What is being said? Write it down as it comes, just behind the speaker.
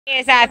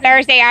It is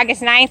Thursday,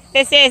 August 9th.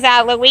 This is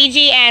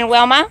Luigi and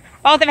Wilma.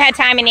 Both have had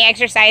time in the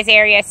exercise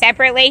area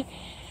separately.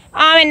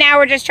 And now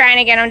we're just trying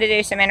to get them to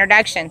do some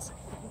introductions.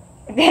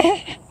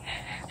 He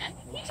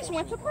just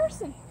wants a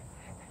person.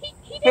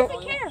 He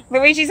doesn't care.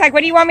 Luigi's like,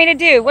 what do you want me to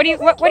do? What do you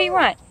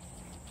want?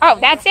 Oh,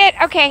 that's it?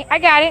 Okay, I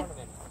got it.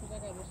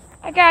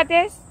 I got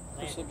this.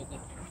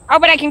 Oh,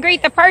 but I can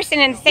greet the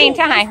person at the same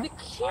time.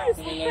 Let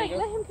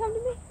him come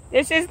to me.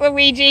 This is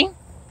Luigi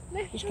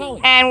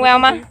and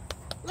Wilma.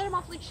 Let him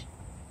off leash.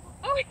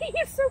 Oh, he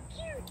is so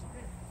cute.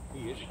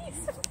 He is.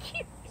 He's so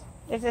cute.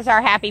 This is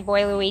our happy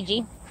boy,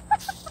 Luigi.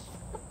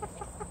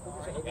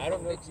 I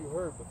don't know if you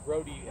heard, but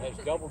Brody has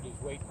doubled his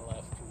weight in the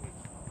last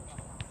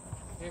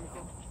 2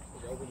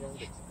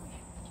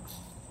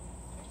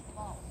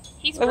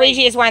 weeks.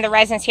 Luigi is one of the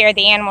residents here at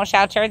the animal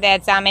shelter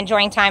that's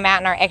enjoying time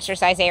out in our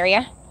exercise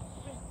area.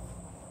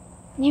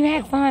 You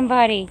had fun,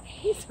 buddy.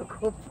 He's a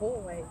good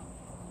boy.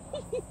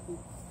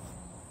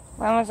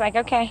 Wilma's like,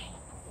 okay.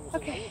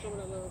 Okay.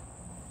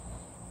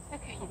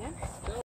 Okay, you done?